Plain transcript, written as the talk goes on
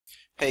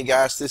Hey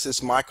guys, this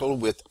is Michael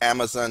with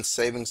Amazon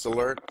Savings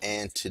Alert,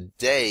 and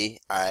today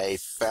I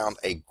found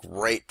a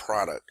great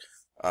product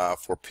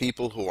for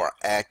people who are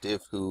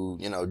active, who,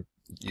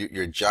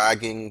 you're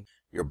jogging,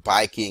 you're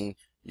biking,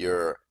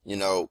 you're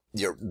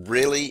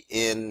really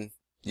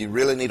you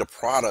really need a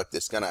product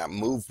that's going to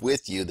move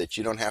with you, that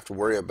you don't have to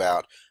worry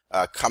about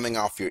coming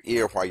off your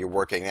ear while you're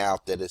working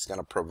out, that is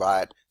going to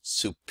provide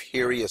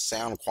superior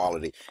sound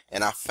quality.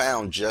 And I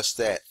found just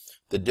that.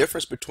 The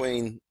difference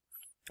between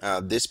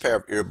this pair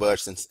of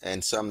earbuds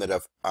and some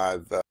that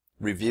I've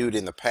reviewed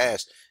in the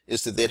past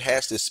is that it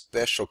has this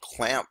special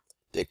clamp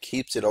that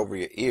keeps it over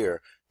your ear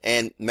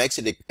and makes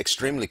it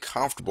extremely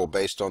comfortable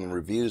based on the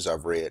reviews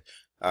I've read.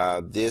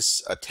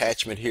 This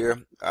attachment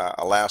here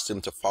allows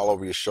them to fall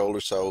over your shoulder,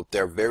 so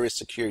they're very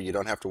secure. You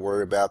don't have to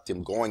worry about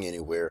them going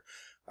anywhere.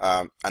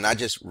 And I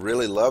just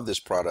really love this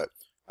product.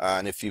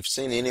 And if you've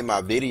seen any of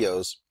my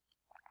videos,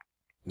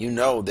 you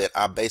know that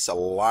I base a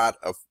lot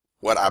of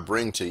what I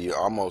bring to you,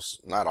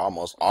 not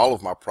almost, all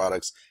of my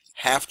products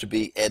have to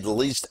be at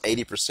least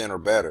 80% or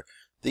better.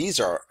 These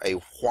are a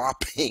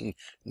whopping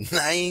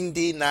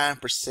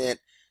 99%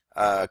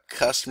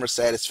 customer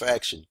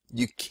satisfaction.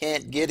 You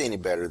can't get any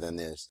better than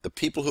this. The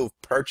people who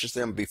have purchased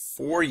them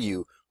before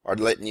you are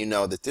letting you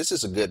know that this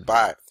is a good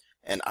buy,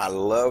 and I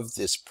love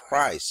this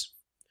price.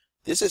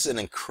 This is an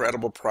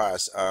incredible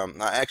price. I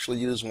actually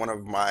used one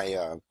of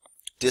my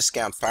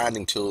discount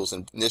finding tools,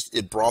 and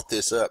it brought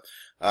this up.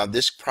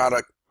 This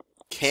product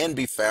can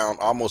be found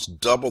almost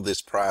double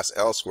this price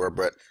elsewhere,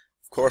 but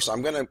of course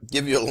I'm going to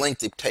give you a link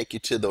to take you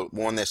to the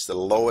one that's the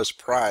lowest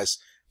price.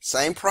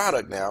 Same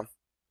product now,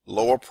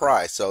 lower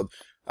price. So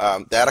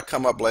that'll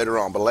come up later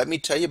on. But let me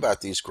tell you about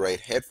these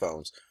great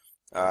headphones.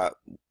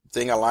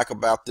 Thing I like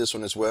about this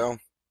one as well,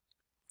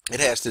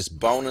 it has this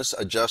bonus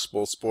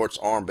adjustable sports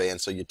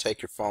armband, so you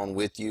take your phone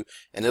with you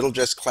and it'll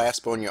just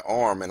clasp on your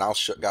arm, and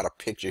got a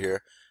picture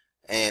here,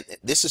 and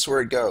this is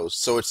where it goes,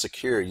 so it's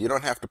secure. You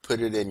don't have to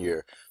put it in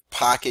your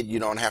pocket, you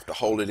don't have to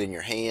hold it in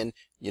your hand.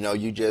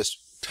 You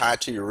just tie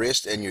it to your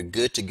wrist and you're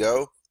good to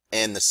go,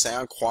 and the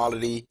sound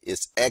quality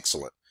is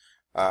excellent.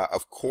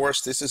 Of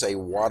course, this is a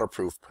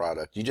waterproof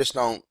product. You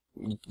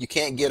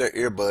can't get an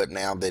earbud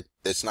now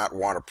that's not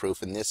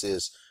waterproof, and this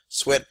is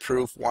sweat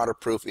proof,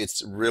 waterproof.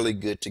 It's really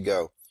good to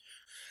go.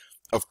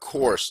 Of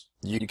course,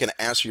 you can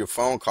answer your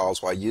phone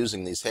calls while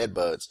using these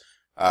headbuds,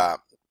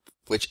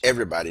 which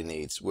everybody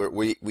needs.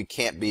 We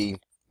can't be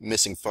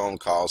missing phone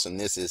calls, and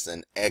this is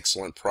an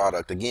excellent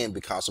product, again,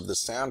 because of the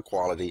sound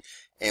quality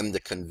and the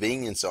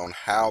convenience on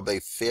how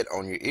they fit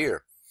on your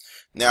ear.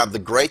 Now, the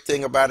great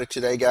thing about it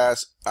today,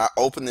 guys, I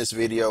opened this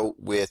video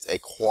with a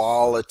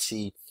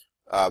quality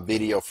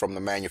video from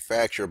the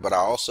manufacturer, but I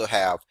also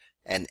have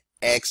an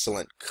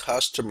excellent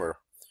customer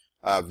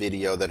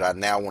video that I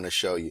now want to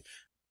show you.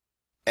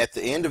 At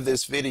the end of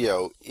this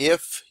video,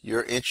 if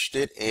you're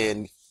interested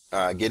in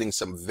getting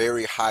some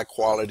very high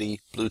quality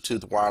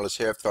Bluetooth wireless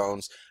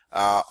headphones,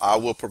 I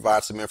will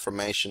provide some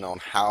information on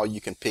how you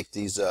can pick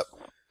these up.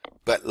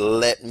 But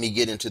let me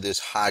get into this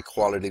high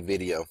quality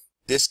video.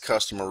 This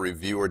customer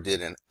reviewer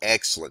did an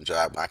excellent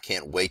job. I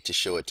can't wait to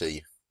show it to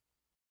you.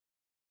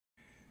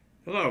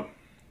 Hello.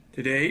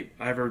 Today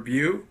I have a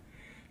review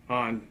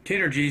on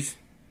Tenergy's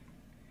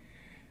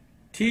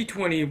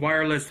T20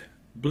 wireless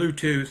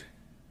Bluetooth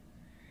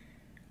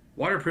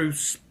waterproof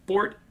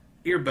sport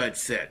earbud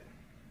set.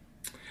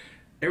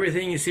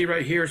 Everything you see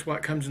right here is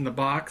what comes in the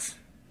box,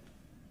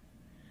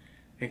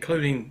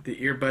 including the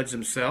earbuds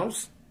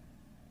themselves.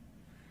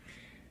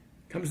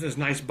 Comes in this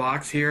nice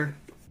box here.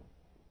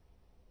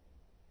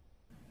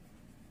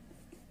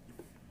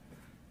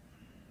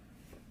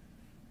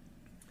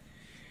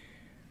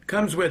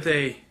 Comes with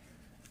a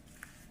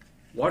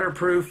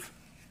waterproof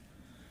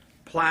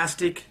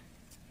plastic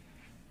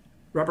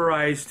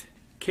rubberized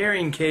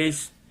carrying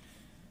case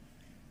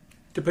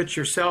to put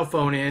your cell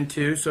phone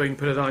into, so you can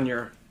put it on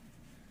your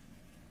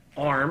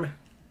arm,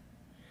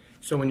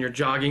 so when you're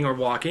jogging or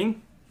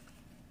walking.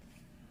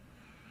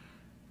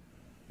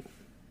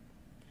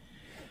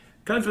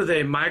 Comes with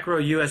a micro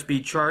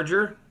USB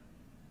charger,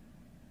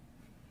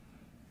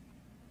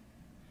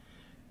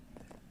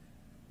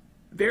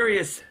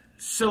 various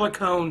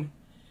silicone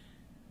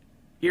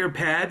ear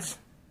pads.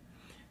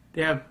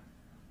 They have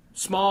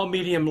small,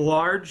 medium,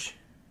 large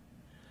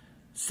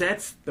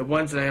sets. The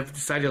ones that I have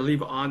decided to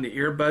leave on the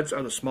earbuds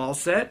are the small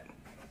set.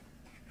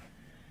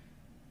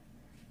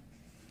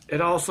 It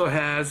also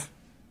has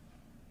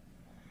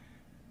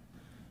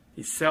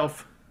the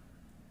self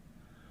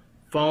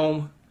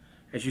foam.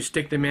 As you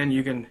stick them in,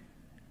 you can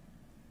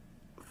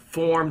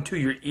form to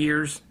your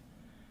ears.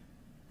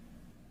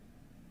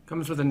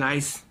 Comes with a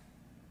nice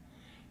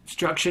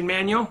instruction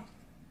manual.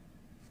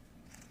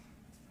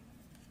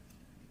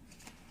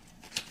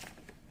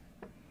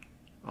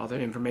 All the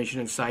information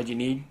inside you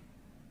need.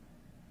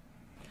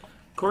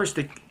 Of course,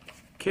 the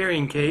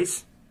carrying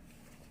case.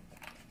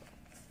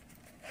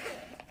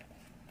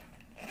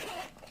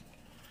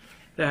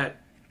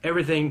 That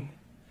everything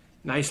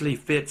nicely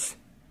fits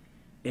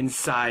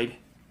inside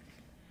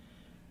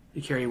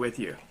you carry with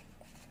you.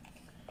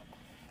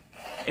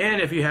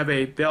 And if you have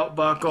a belt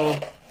buckle,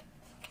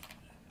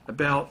 a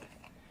belt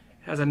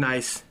has a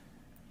nice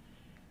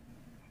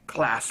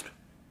clasp,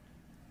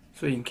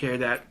 so you can carry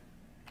that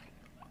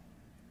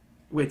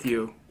with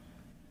you.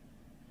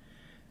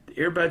 The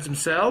earbuds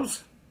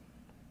themselves,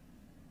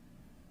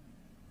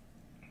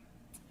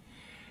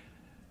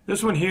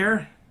 this one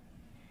here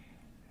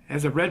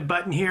has a red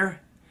button here.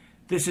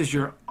 This is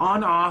your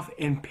on, off,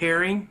 and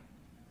pairing.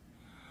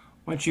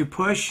 Once you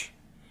push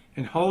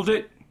and hold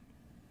it,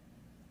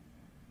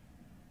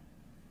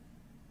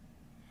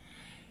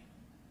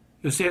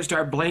 you'll see it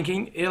start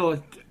blinking.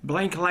 It'll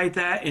blink like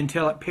that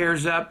until it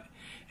pairs up,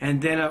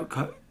 and then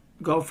it'll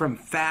go from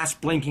fast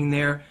blinking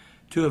there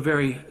to a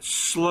very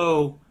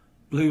slow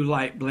blue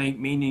light blink,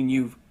 meaning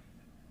you've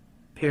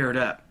paired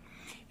up.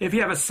 If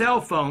you have a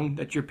cell phone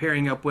that you're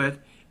pairing up with,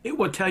 it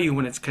will tell you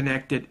when it's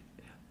connected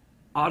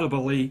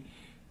audibly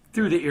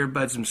through the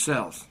earbuds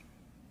themselves.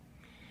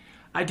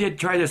 I did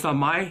try this on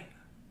my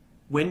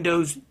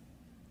Windows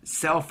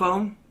cell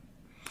phone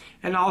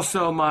and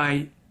also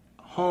my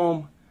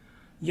home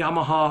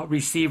Yamaha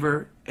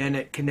receiver, and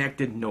it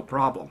connected no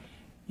problem.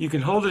 You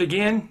can hold it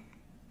again,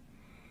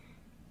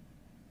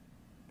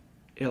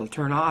 it'll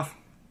turn off,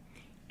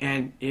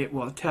 and it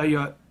will tell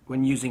you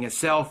when using a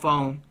cell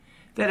phone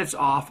that it's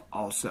off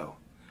also.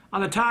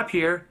 On the top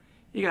here,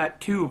 you got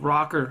two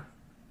rocker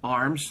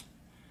arms,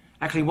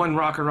 actually one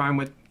rocker arm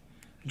with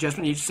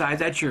adjustment each side.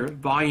 That's your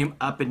volume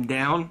up and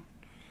down,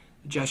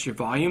 adjust your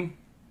volume.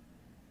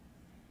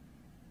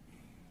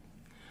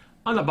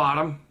 On the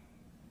bottom,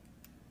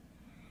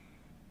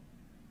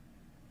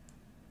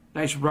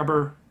 nice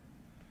rubber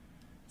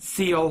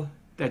seal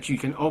that you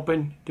can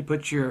open to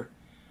put your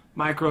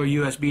micro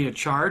USB to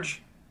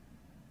charge.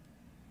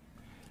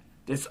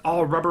 It's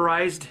all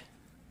rubberized,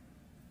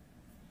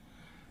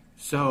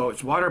 so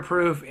it's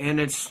waterproof and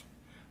it's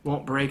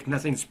won't break.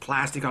 Nothing's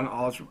plastic on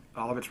all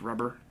of its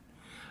rubber.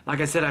 Like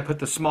I said, I put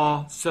the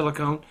small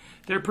silicone.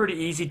 They're pretty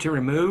easy to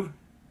remove,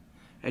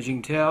 as you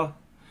can tell.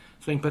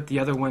 So you can put the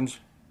other ones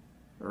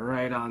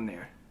right on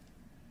there.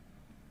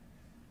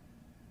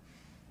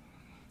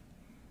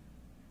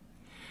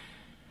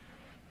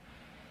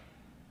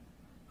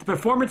 The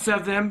performance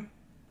of them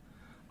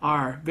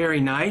are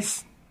very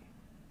nice.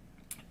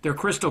 They're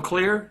crystal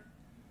clear,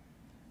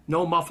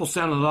 no muffle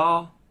sound at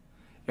all.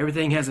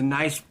 Everything has a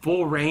nice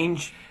full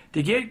range.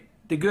 To get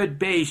the good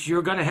bass,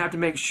 you're going to have to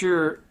make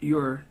sure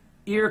your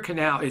ear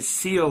canal is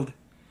sealed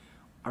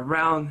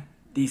around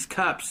these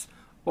cups,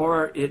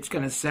 or it's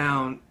going to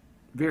sound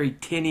very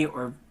tinny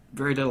or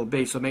very little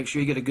bass. So make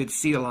sure you get a good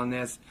seal on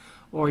this,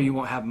 or you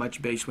won't have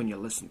much bass when you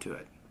listen to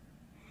it.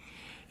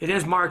 It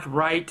is marked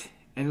right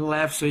and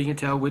left, so you can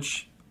tell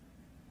which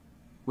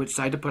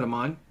side to put them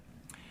on.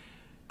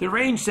 The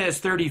range says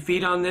 30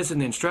 feet on this in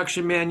the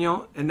instruction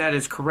manual, and that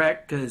is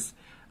correct because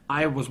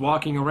I was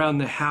walking around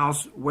the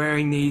house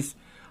wearing these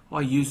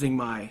while using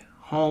my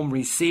home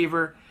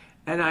receiver,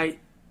 and I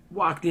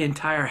walked the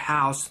entire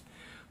house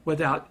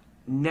without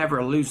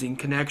never losing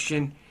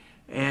connection,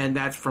 and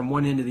that's from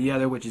one end to the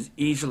other, which is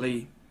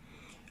easily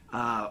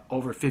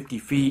over 50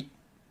 feet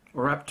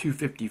or up to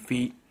 50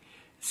 feet.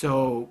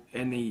 So,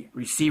 and the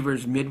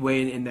receiver's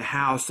midway in the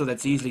house, so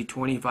that's easily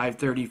 25,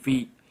 30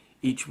 feet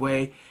each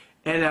way.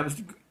 And that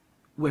was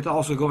with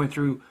also going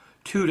through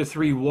 2 to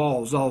 3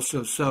 walls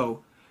also.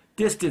 So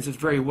distance is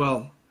very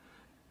well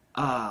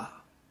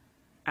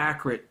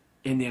accurate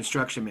in the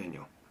instruction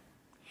manual.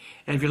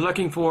 And if you're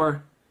looking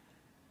for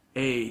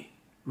a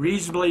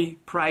reasonably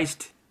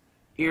priced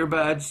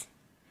earbuds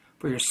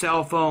for your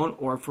cell phone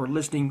or for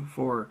listening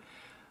for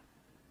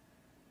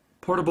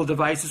portable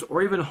devices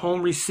or even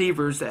home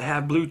receivers that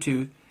have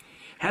Bluetooth,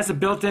 has a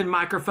built-in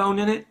microphone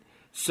in it,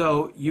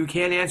 so you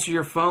can answer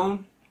your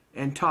phone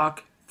and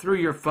talk through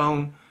your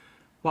phone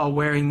while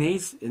wearing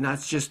these, and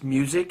that's just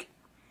music.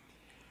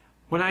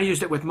 When I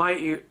used it with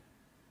my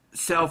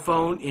cell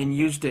phone and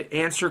used to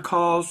answer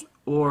calls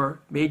or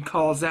made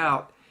calls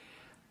out,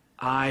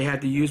 I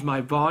had to use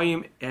my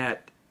volume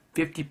at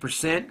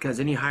 50% because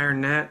any higher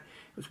than that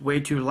was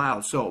way too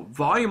loud. So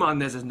volume on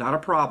this is not a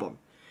problem.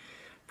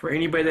 For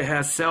anybody that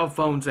has cell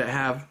phones that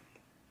have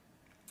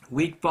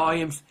weak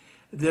volumes,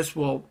 this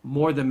will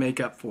more than make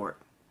up for it.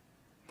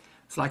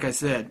 So like I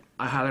said,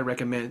 I highly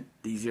recommend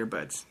these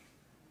earbuds.